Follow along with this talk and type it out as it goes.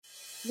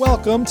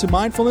Welcome to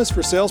Mindfulness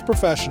for Sales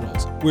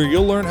Professionals, where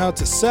you'll learn how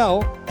to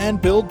sell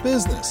and build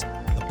business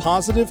the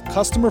positive,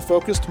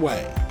 customer-focused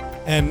way.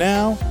 And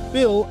now,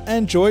 Bill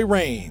and Joy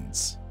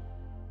Rains.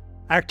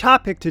 Our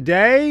topic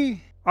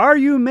today, are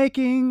you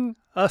making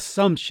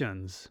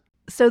assumptions?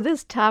 So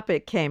this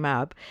topic came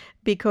up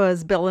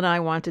because Bill and I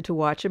wanted to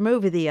watch a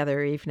movie the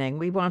other evening.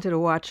 We wanted to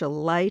watch a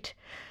light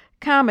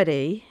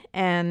comedy,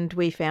 and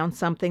we found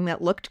something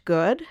that looked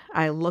good.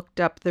 I looked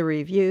up the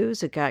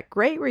reviews. It got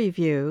great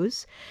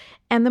reviews.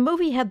 And the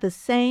movie had the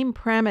same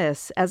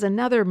premise as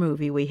another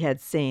movie we had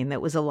seen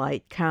that was a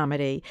light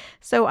comedy.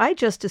 So I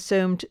just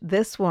assumed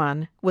this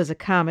one was a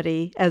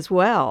comedy as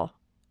well.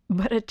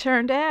 But it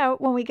turned out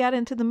when we got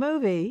into the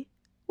movie,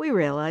 we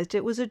realized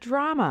it was a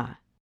drama.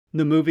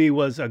 The movie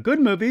was a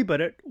good movie,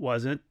 but it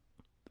wasn't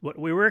what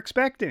we were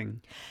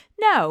expecting.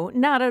 No,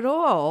 not at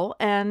all.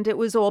 And it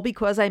was all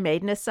because I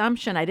made an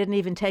assumption. I didn't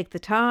even take the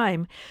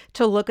time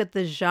to look at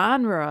the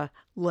genre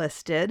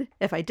listed.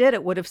 If I did,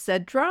 it would have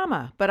said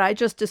drama. But I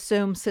just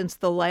assumed since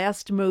the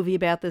last movie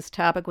about this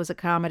topic was a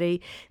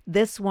comedy,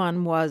 this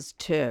one was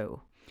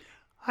too.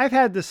 I've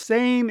had the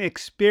same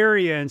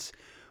experience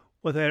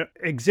with an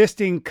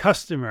existing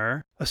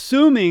customer,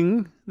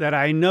 assuming that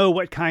I know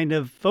what kind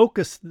of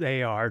focus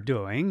they are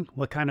doing,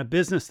 what kind of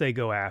business they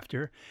go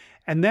after.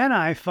 And then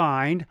I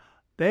find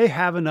they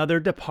have another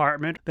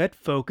department that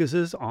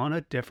focuses on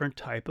a different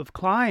type of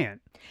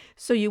client.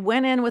 So you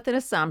went in with an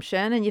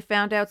assumption and you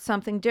found out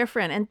something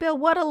different. And Bill,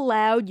 what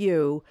allowed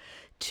you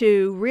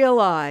to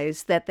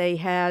realize that they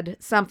had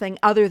something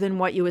other than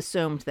what you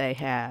assumed they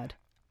had?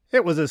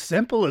 It was as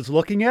simple as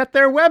looking at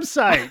their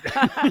website.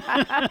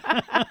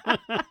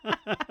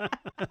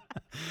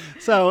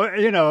 So,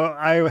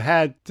 I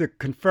had to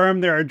confirm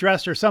their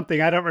address or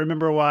something. I don't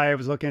remember why I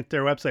was looking at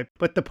their website.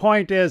 But the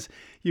point is,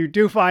 you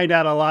do find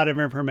out a lot of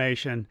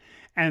information.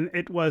 And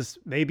it was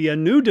maybe a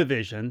new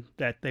division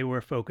that they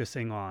were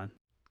focusing on.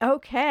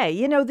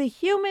 Okay. The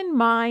human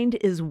mind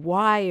is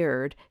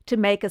wired to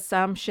make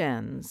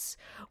assumptions.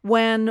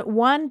 When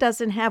one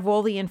doesn't have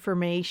all the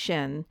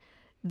information,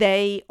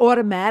 they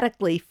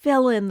automatically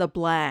fill in the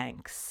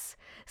blanks.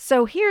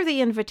 So here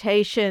the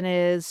invitation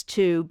is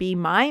to be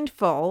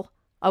mindful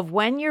of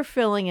when you're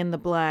filling in the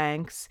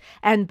blanks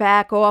and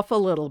back off a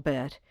little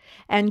bit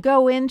and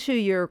go into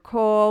your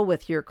call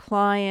with your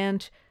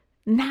client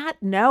not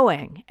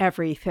knowing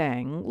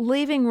everything,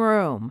 leaving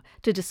room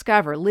to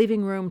discover,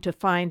 leaving room to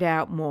find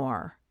out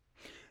more.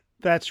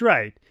 That's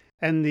right.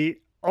 And the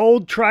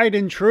old tried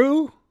and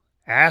true,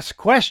 ask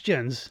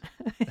questions.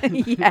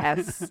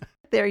 Yes,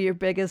 they're your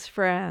biggest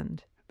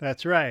friend.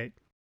 That's right.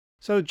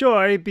 So,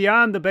 Joy,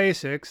 beyond the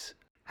basics,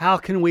 how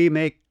can we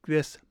make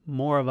this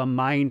more of a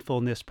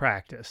mindfulness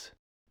practice?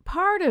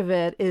 Part of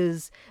it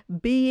is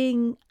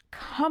being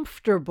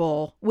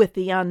comfortable with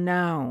the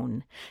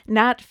unknown,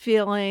 not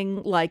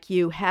feeling like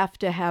you have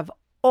to have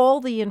all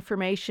the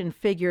information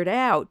figured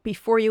out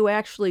before you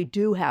actually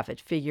do have it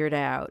figured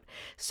out.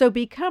 So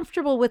be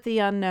comfortable with the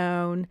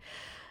unknown.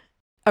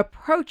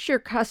 Approach your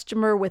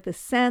customer with a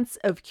sense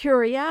of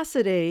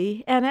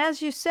curiosity. And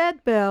as you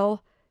said,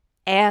 Bill,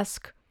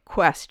 ask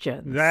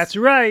questions. That's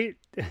right.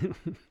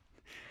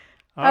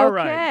 All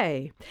right.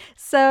 Okay,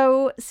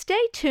 so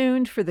stay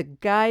tuned for the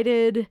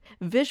guided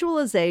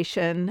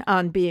visualization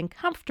on being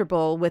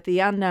comfortable with the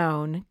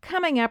unknown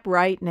coming up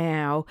right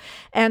now.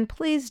 And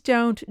please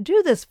don't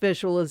do this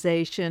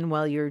visualization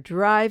while you're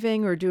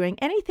driving or doing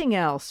anything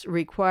else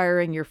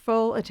requiring your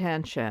full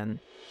attention.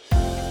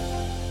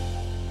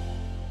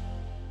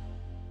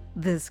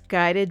 This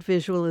guided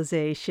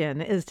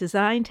visualization is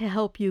designed to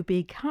help you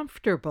be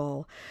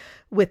comfortable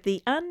with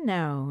the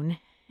unknown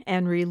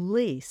and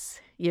release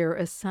your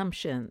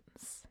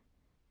assumptions.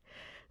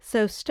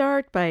 So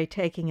start by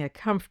taking a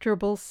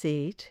comfortable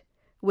seat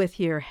with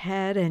your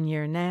head and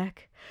your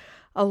neck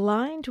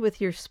aligned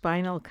with your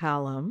spinal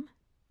column,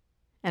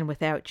 and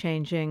without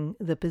changing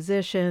the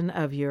position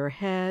of your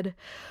head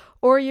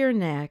or your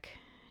neck,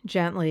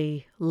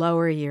 gently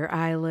lower your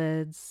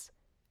eyelids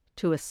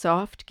to a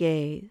soft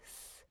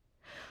gaze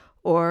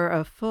or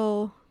a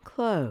full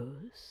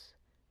close,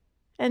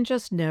 and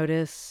just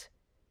notice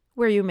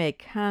where you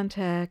make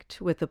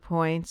contact with the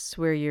points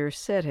where you're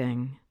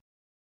sitting.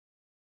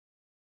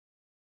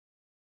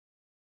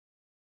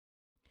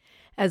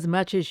 As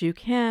much as you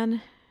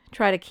can,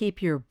 try to keep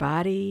your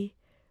body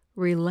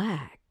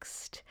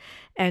relaxed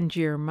and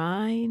your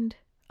mind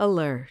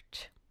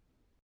alert.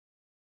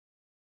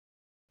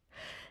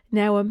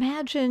 Now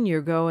imagine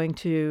you're going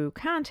to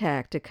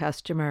contact a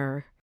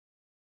customer,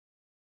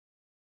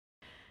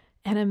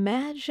 and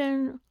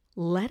imagine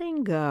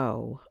letting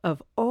go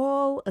of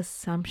all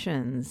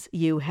assumptions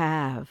you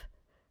have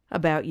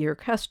about your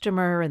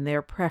customer and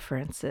their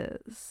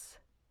preferences.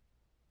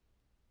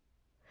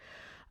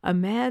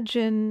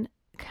 Imagine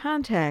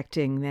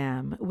contacting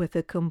them with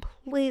a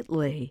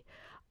completely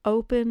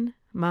open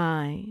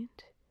mind,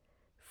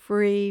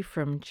 free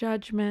from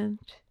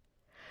judgment,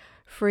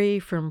 free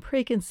from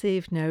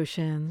preconceived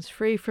notions,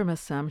 free from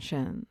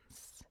assumptions.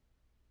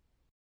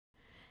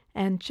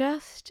 And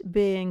just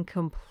being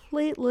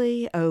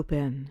completely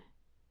open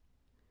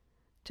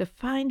to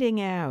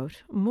finding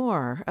out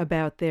more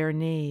about their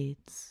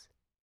needs.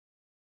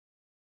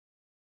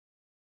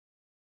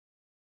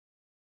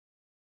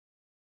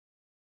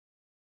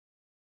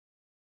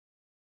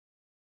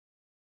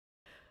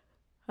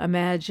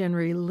 Imagine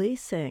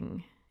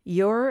releasing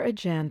your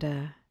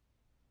agenda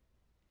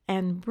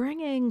and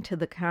bringing to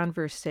the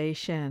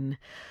conversation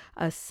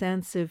a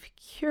sense of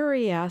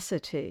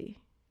curiosity,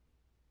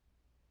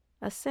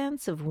 a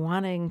sense of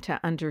wanting to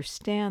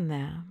understand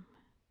them.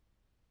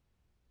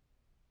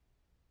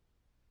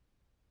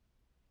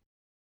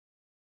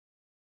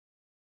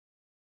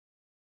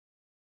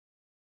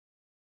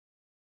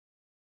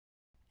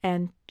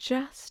 And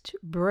just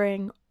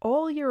bring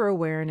all your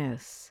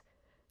awareness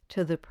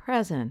to the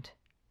present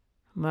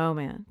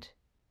moment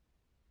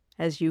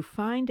as you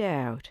find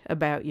out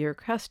about your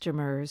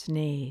customers'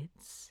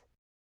 needs.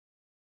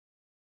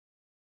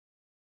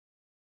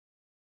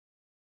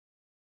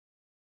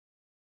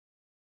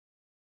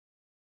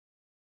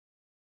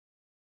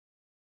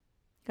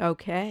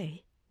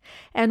 Okay,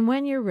 and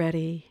when you're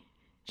ready,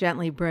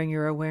 gently bring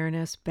your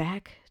awareness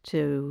back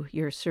to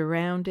your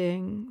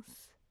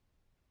surroundings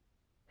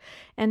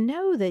and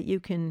know that you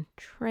can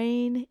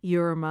train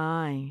your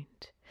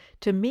mind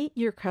to meet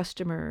your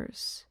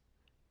customers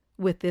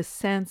with this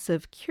sense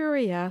of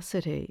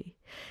curiosity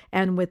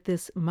and with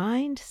this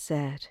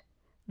mindset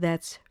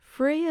that's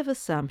free of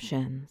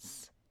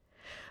assumptions,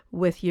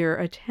 with your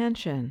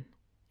attention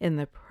in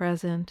the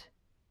present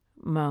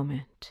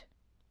moment.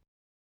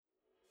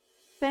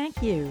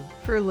 Thank you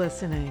for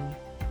listening.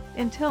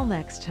 Until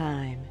next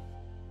time.